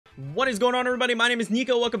What is going on, everybody? My name is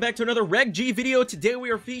Kneeckoh. Welcome back to another Reg G video. Today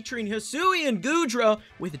we are featuring Hisuian Goodra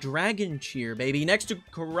with Dragon Cheer, baby. Next to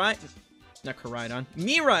Miraidon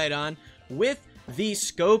with the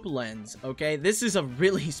scope lens. Okay, this is a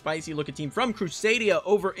really spicy looking team from Crusadia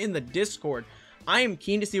over in the Discord. I am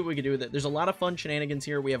keen to see what we can do with it. There's a lot of fun shenanigans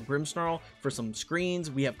here. We have Grimmsnarl for some screens.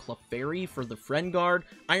 We have Clefairy for the friend guard.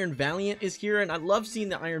 Iron Valiant is here, and I love seeing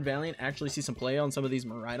the Iron Valiant actually see some play on some of these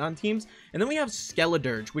Miraidon teams. And then we have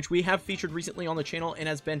Skeledirge, which we have featured recently on the channel and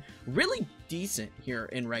has been really decent here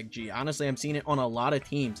in Reg G. Honestly, I'm seeing it on a lot of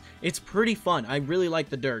teams. It's pretty fun. I really like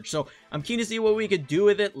the Dirge, so I'm keen to see what we could do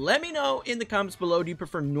with it. Let me know in the comments below. Do you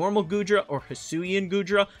prefer normal Goodra or Hisuian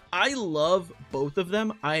Goodra? I love both of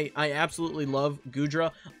them. I absolutely love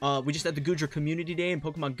Goodra. We just had the Goodra community day in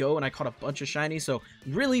Pokemon Go, and I caught a bunch of shinies, so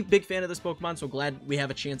really big fan of this Pokemon, so glad we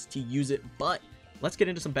have a chance to use it. But let's get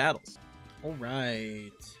into some battles. All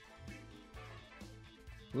right.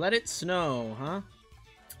 Let it snow, huh?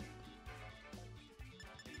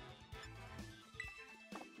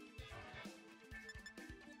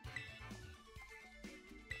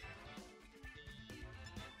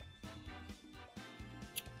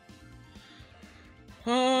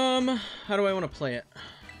 How do I want to play it?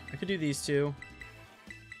 I could do these two.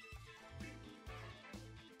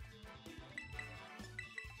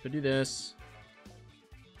 Could do this.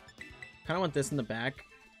 Kind of want this in the back.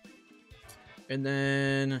 And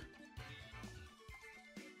then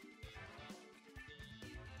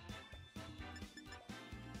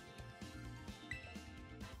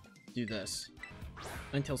do this.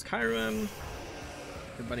 Ninetales Kyurem.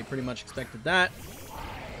 Everybody pretty much expected that.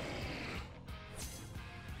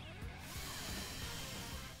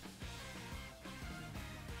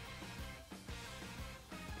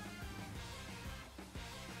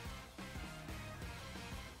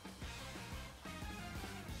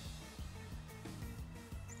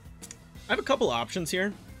 I have a couple options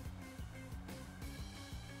here.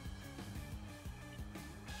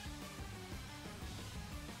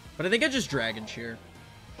 But I think I just Dragon Cheer.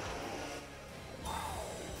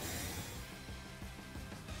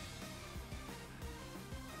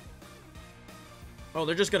 Oh,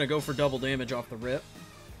 they're just gonna go for double damage off the rip.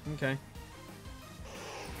 Okay.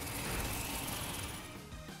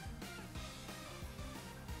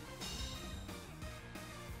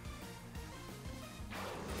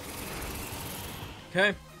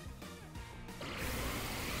 Okay.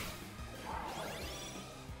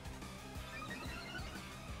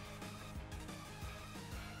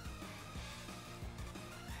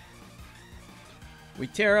 We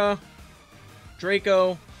Tera,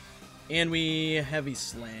 Draco, and we Heavy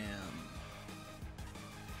Slam.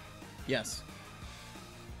 Yes.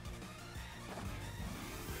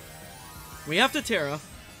 We have to Tera.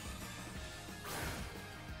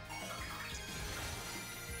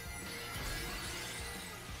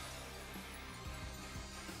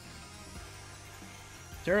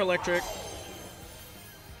 Tera Electric.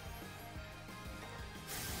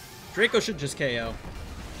 Draco should just KO.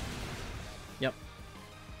 Yep.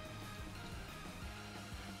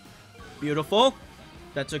 Beautiful.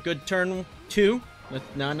 That's a good turn 2.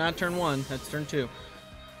 No, not turn 1. That's turn 2.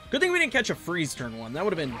 Good thing we didn't catch a freeze turn 1. That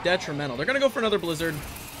would have been detrimental. They're going to go for another Blizzard.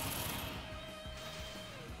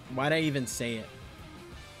 Why'd I even say it?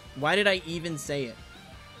 Why did I even say it?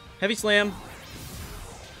 Heavy Slam.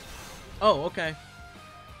 Oh, okay.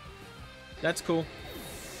 That's cool.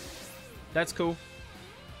 That's cool.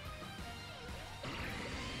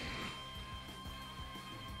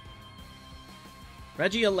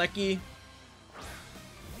 Regieleki.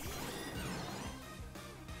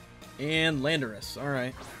 And Landorus.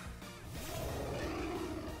 Alright.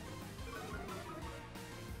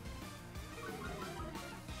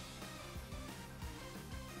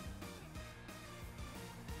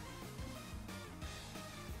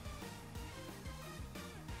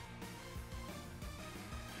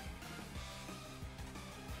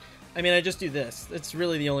 I mean, I just do this. It's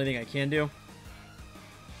really the only thing I can do.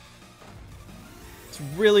 It's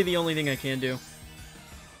really the only thing I can do.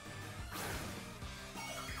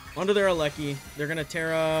 Onto their Aleki. They're going to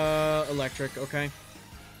Tera Electric, okay.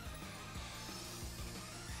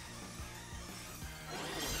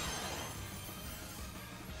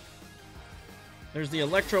 There's the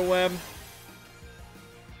Electro Web.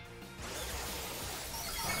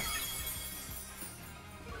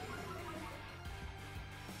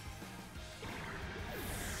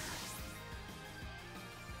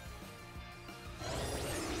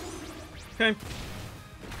 Okay.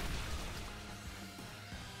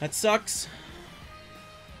 That sucks.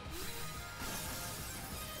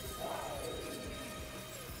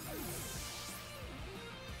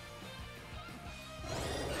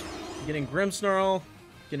 Getting Grimmsnarl.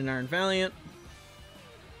 Getting Iron Valiant.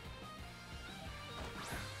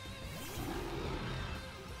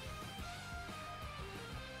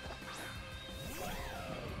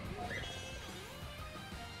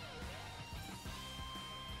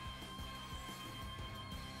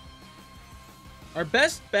 Our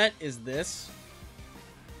best bet is this.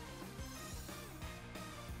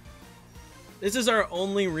 This is our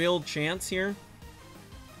only real chance here.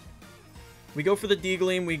 We go for the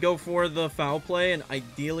D-Gleam, we go for the Foul Play, and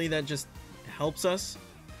ideally that just helps us.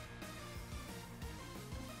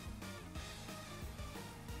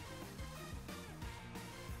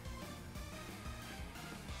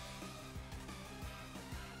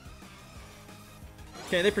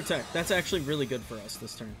 Okay, they protect. That's actually really good for us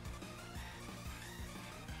this turn.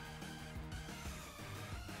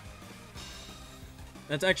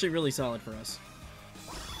 That's actually really solid for us.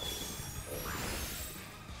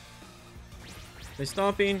 They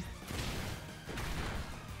stomping.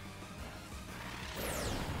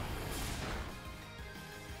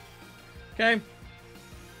 Okay.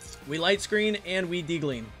 We light screen and we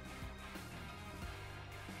D-Gleam.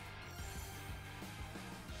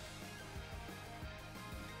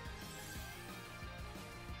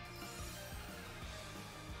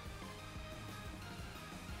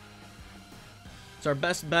 It's our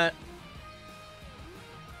best bet.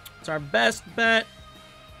 It's our best bet.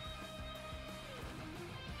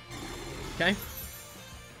 Okay.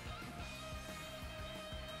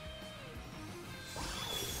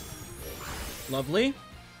 Lovely.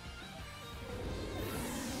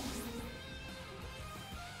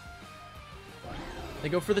 They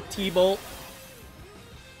go for the T-Bolt.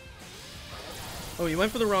 Oh, you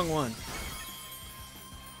went for the wrong one.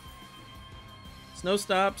 Snow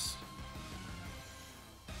stops.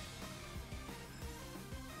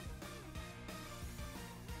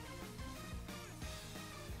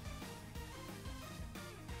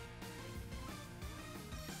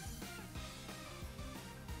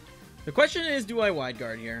 The question is, do I wide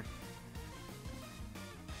guard here?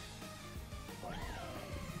 I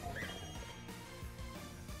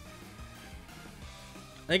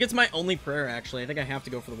think it's my only prayer, actually. I think I have to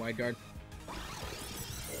go for the wide guard.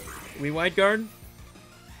 We wide guard?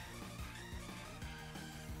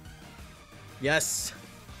 Yes.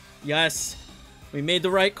 Yes. We made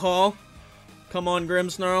the right call. Come on,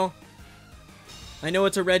 Grimmsnarl. I know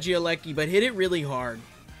it's a Regieleki, but hit it really hard.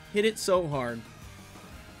 Hit it so hard.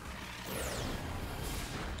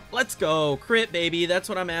 Let's go. Crit, baby. That's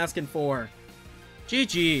what I'm asking for.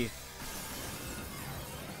 GG.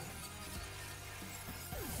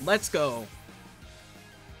 Let's go.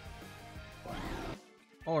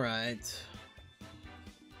 Alright.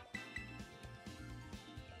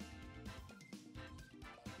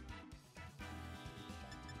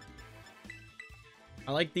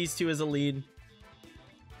 I like these two as a lead.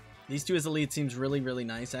 These two as a lead seems really, really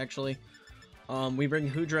nice, actually. We bring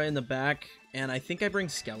Goodra in the back, and I think I bring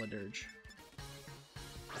Skeledirge.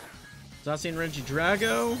 Zacian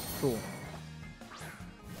Regidrago. Cool.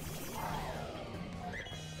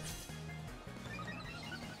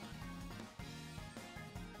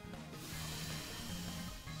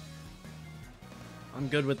 I'm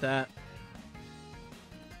good with that.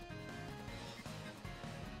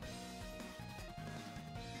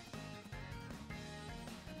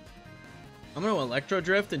 I'm gonna Electro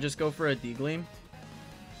Drift and just go for a D-Gleam.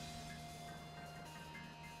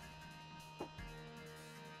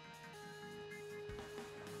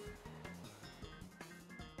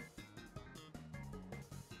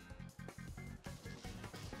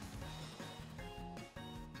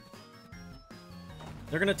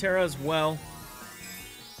 They're gonna Tera as well.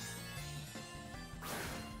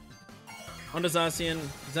 On to Zacian.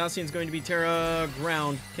 Zacian's going to be Tera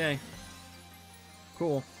ground. Okay.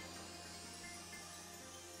 Cool.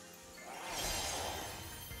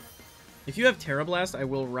 If you have Tera Blast, I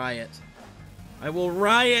will riot. I will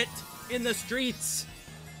riot in the streets.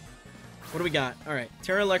 What do we got? Alright,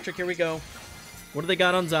 Tera Electric, here we go. What do they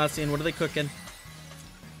got on Zacian? What are they cooking?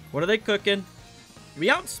 What are they cooking? We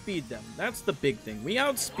outspeed them. That's the big thing. We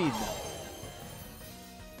outspeed them.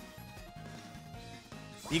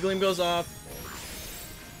 D-Gleam goes off.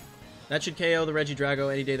 That should KO the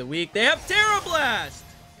Regidrago any day of the week. They have Tera Blast!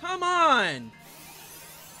 Come on!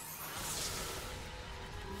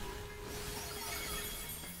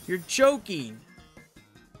 You're joking.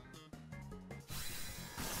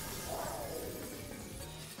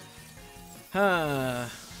 Huh.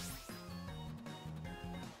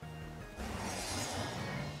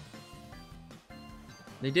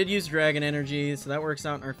 They did use Dragon Energy, so that works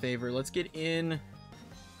out in our favor. Let's get in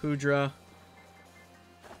Goodra.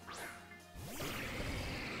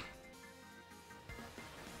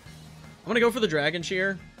 gonna go for the Dragon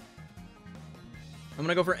Shear. I'm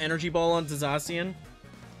gonna go for Energy Ball on Zacian.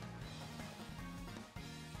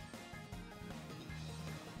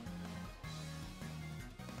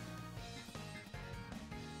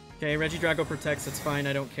 Okay, Regidrago protects, that's fine,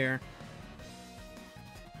 I don't care.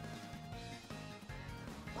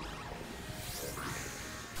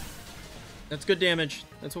 That's good damage.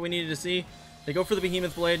 That's what we needed to see. They go for the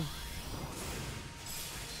Behemoth Blade.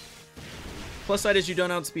 Plus side is you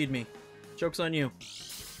don't outspeed me. Joke's on you.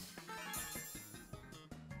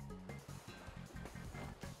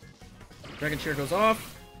 Dragon Shear goes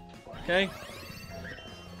off. Okay.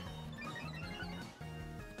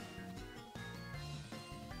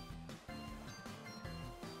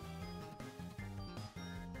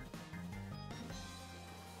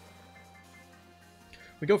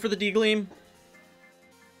 We go for the D-Gleam.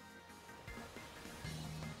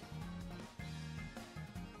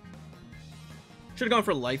 Should have gone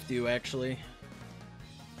for Life Dew, actually.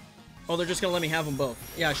 Oh, they're just going to let me have them both.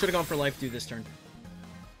 Yeah, I should have gone for Life Dew this turn.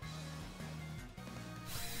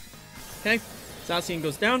 Okay. Zacian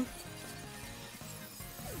goes down.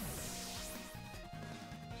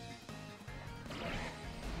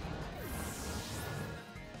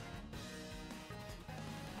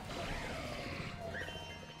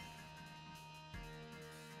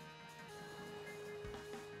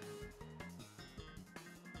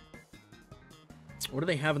 What do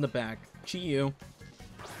they have in the back? Chi-Yu.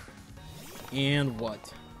 And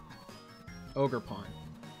what? Ogre Pawn.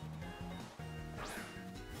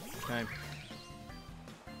 Okay.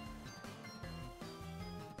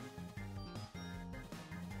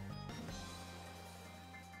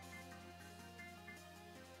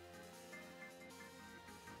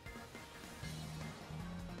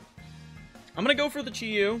 I'm gonna go for the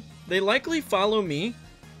Chi-Yu. They likely follow me.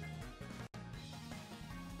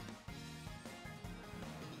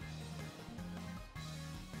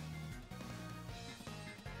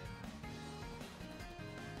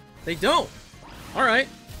 They don't. All right.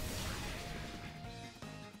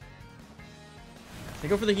 They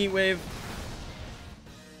go for the Heat Wave.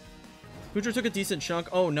 Goodra took a decent chunk.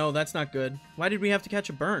 Oh no, that's not good. Why did we have to catch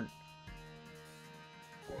a burn?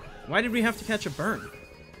 Why did we have to catch a burn?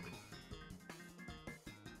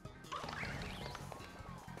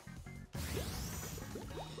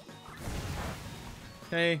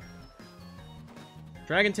 Okay.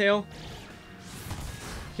 Dragon Tail.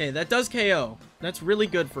 Okay, that does KO. That's really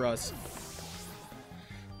good for us.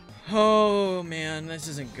 Oh, man. This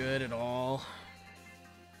isn't good at all.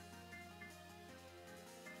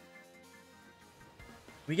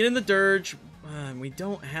 We get in the Dirge. We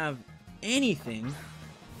don't have anything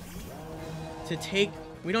to take.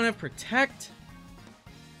 We don't have Protect.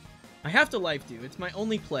 I have to Life Dew. It's my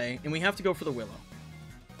only play, and we have to go for the Willow.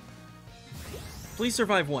 Please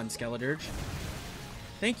survive one, Skeledirge.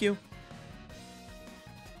 Thank you.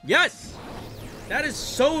 Yes! That is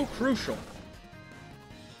so crucial.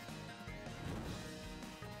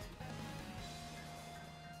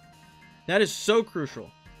 That is so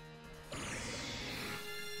crucial.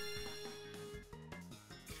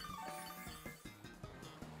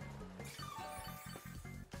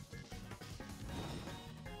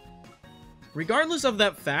 Regardless of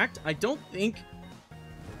that fact, I don't think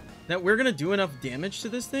that we're going to do enough damage to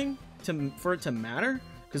this thing for it to matter,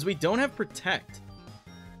 because we don't have Protect.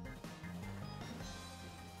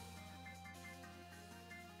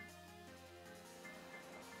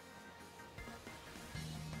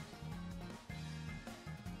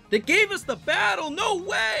 They gave us the battle! No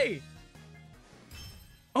way!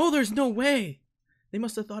 Oh, there's no way! They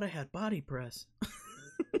must have thought I had Body Press.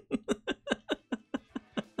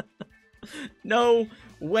 No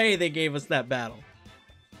way they gave us that battle.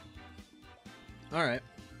 Alright.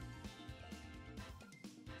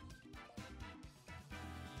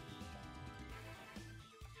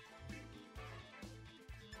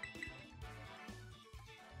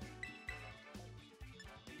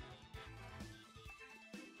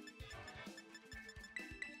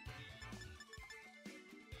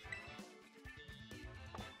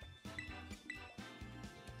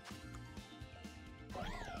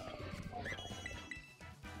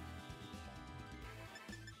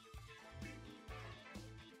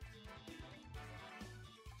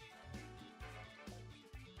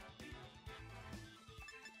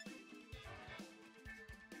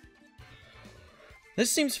 This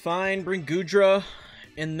seems fine. Bring Goodra,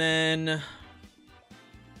 and then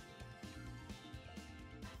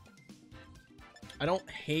I don't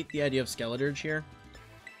hate the idea of Skeledirge here.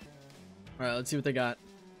 All right, let's see what they got.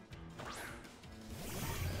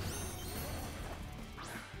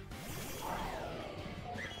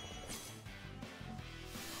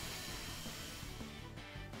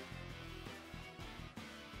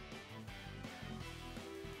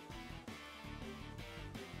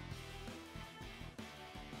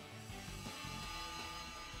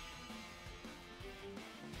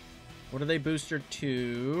 What are they booster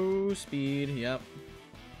to? Speed, yep.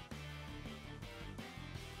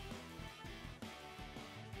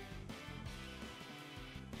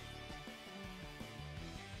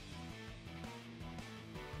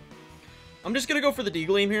 I'm just gonna go for the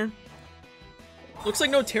D-Gleam here. Looks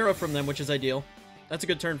like no Tera from them, which is ideal. That's a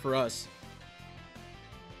good turn for us.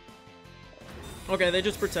 Okay, they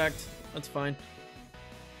just protect. That's fine.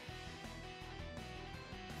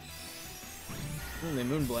 They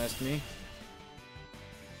Moonblast me.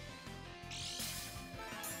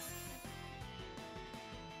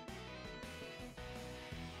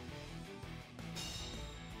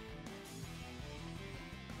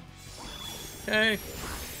 Okay.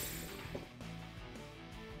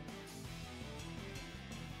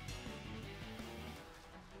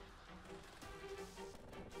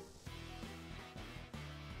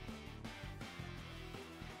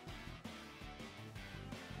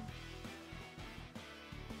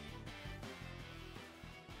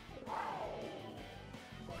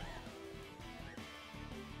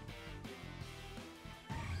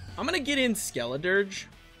 I'm gonna get in Skeledirge.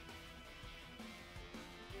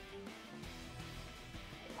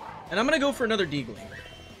 And I'm gonna go for another D-Gleam.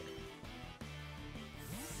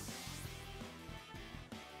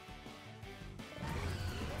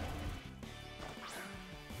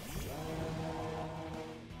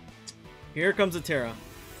 Here comes a Tera.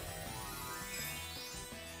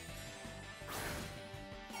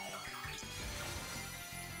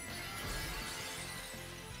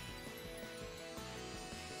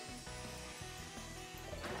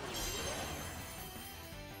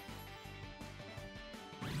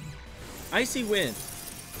 Icy Wind.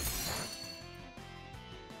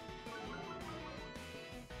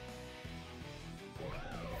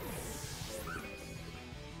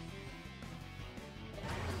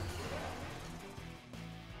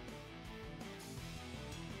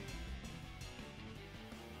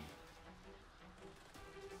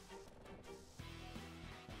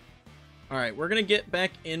 Alright, we're gonna get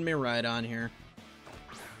back in Miraidon here.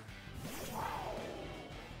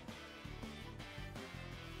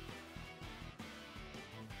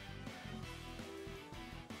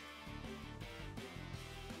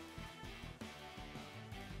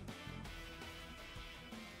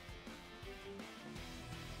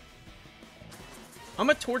 I'm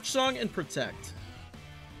a Torch Song and Protect.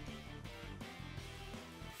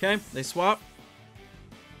 Okay, they swap.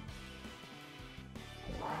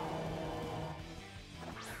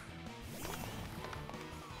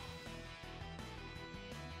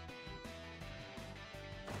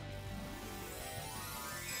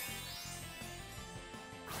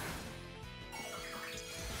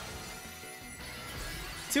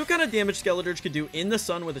 See what kind of damage Skeledirge could do in the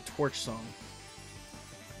sun with a Torch Song.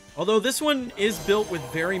 Although this one is built with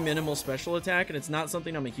very minimal special attack, and it's not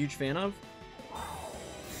something I'm a huge fan of.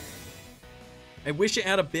 I wish it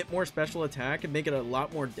had a bit more special attack and make it a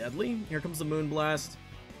lot more deadly. Here comes the Moonblast.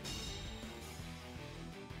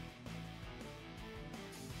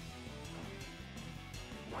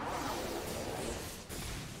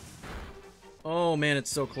 Oh man,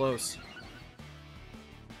 it's so close.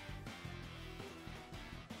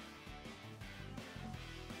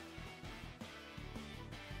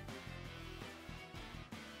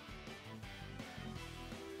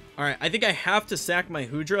 Alright, I think I have to sack my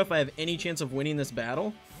Goodra if I have any chance of winning this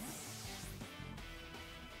battle.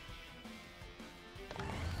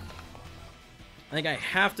 I think I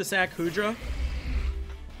have to sack Goodra.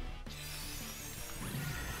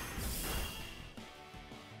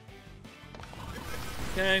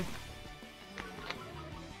 Okay.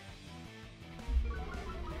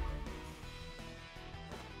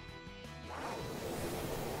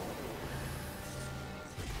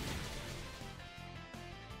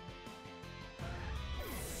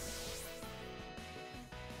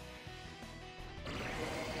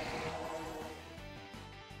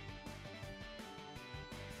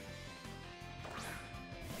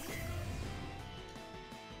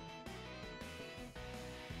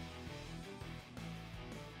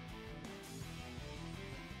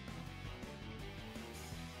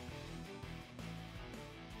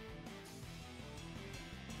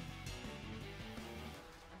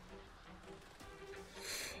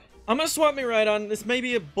 I'm gonna swap Miraidon. This may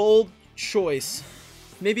be a bold choice.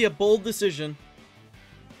 Maybe a bold decision.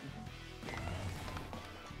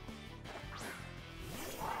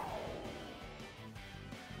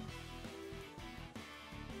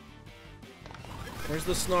 There's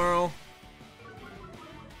the Snarl.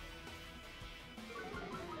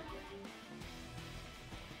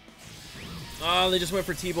 Oh, they just went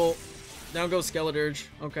for T-Bolt. Down goes Skeledirge.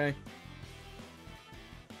 Okay.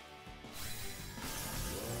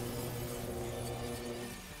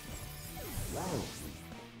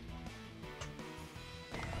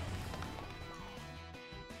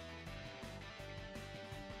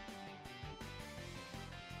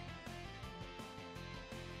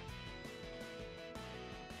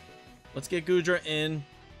 Let's get Goodra in.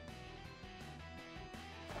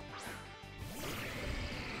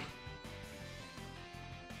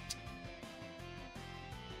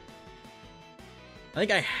 I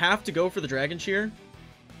think I have to go for the Dragon Shear.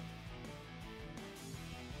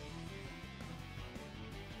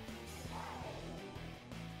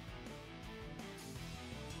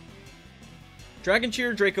 Dragon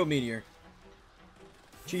Shear, Draco Meteor.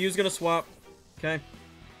 Chiyu's gonna swap. Okay.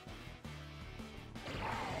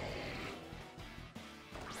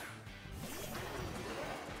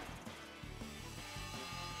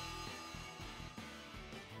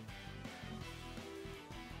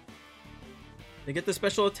 They get the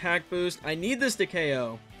special attack boost. I need this to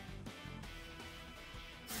KO.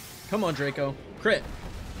 Come on, Draco. Crit.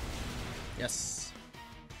 Yes.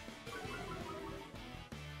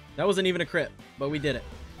 That wasn't even a crit, but we did it.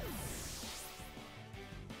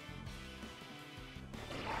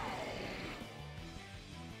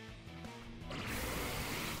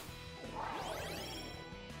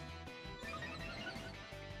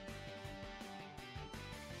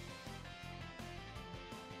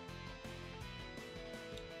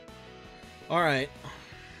 All right.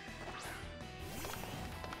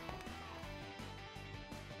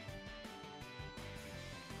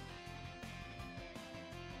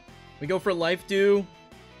 We go for Life Dew.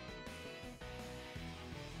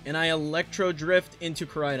 And I Electro Drift into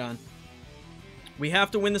Miraidon. We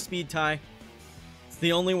have to win the speed tie. It's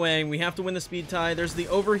the only way. We have to win the speed tie. There's the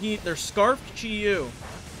overheat. There's Scarfed Chiyu.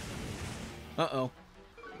 Uh-oh.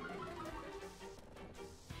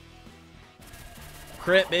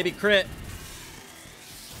 Crit, baby, crit.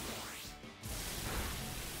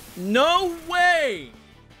 No way!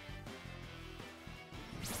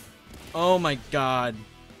 Oh my god.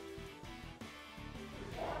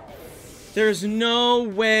 There's no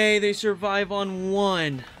way they survive on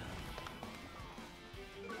one.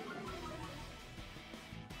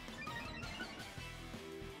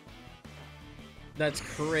 That's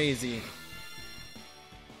crazy.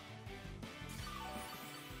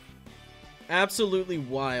 Absolutely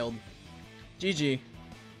wild. GG.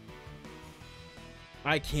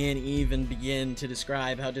 I can't even begin to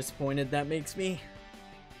describe how disappointed that makes me.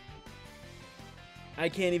 I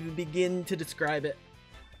can't even begin to describe it.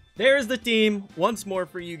 There's the team once more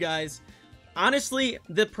for you guys. Honestly,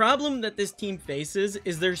 the problem that this team faces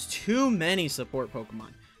is there's too many support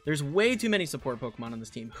Pokemon. There's way too many support Pokemon on this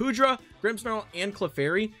team. Goodra, Grimmsnarl, and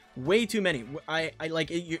Clefairy, way too many. I like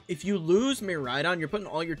it, if you lose Miraidon, you're putting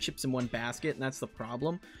all your chips in one basket, and that's the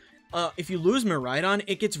problem. If you lose Miraidon,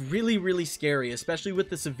 it gets really, really scary, especially with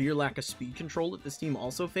the severe lack of speed control that this team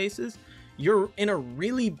also faces. You're in a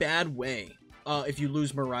really bad way if you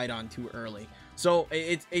lose Miraidon too early. So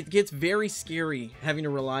it gets very scary having to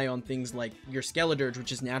rely on things like your Skeledirge,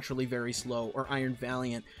 which is naturally very slow, or Iron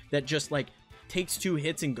Valiant, that just like takes 2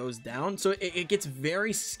 hits and goes down. So it gets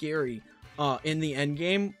very scary in the end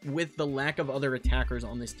game with the lack of other attackers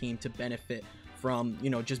on this team to benefit from, you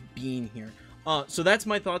know, just being here. So that's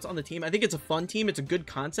my thoughts on the team. I think it's a fun team. It's a good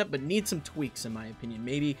concept, but needs some tweaks in my opinion.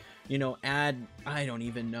 Maybe, you know, add, I don't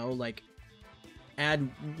even know, like add,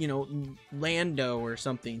 you know, Lando or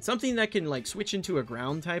something that can like switch into a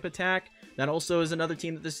ground type attack. That also is another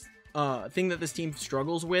team that this thing that this team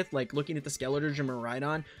struggles with. Like looking at the Skeledirge and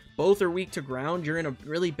Miraidon, both are weak to ground. You're in a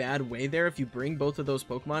really bad way there if you bring both of those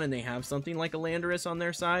Pokemon and they have something like a Landorus on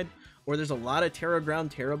their side, or there's a lot of Tera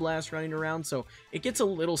ground Tera Blast running around, so it gets a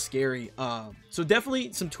little scary. So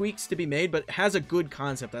definitely some tweaks to be made, but it has a good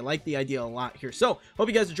concept. I like the idea a lot here. So hope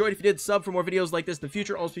you guys enjoyed. If you did, sub for more videos like this in the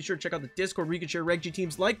future. Also be sure to check out the Discord where you can share Reg G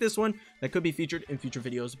teams like this one that could be featured in future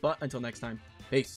videos. But until next time, peace.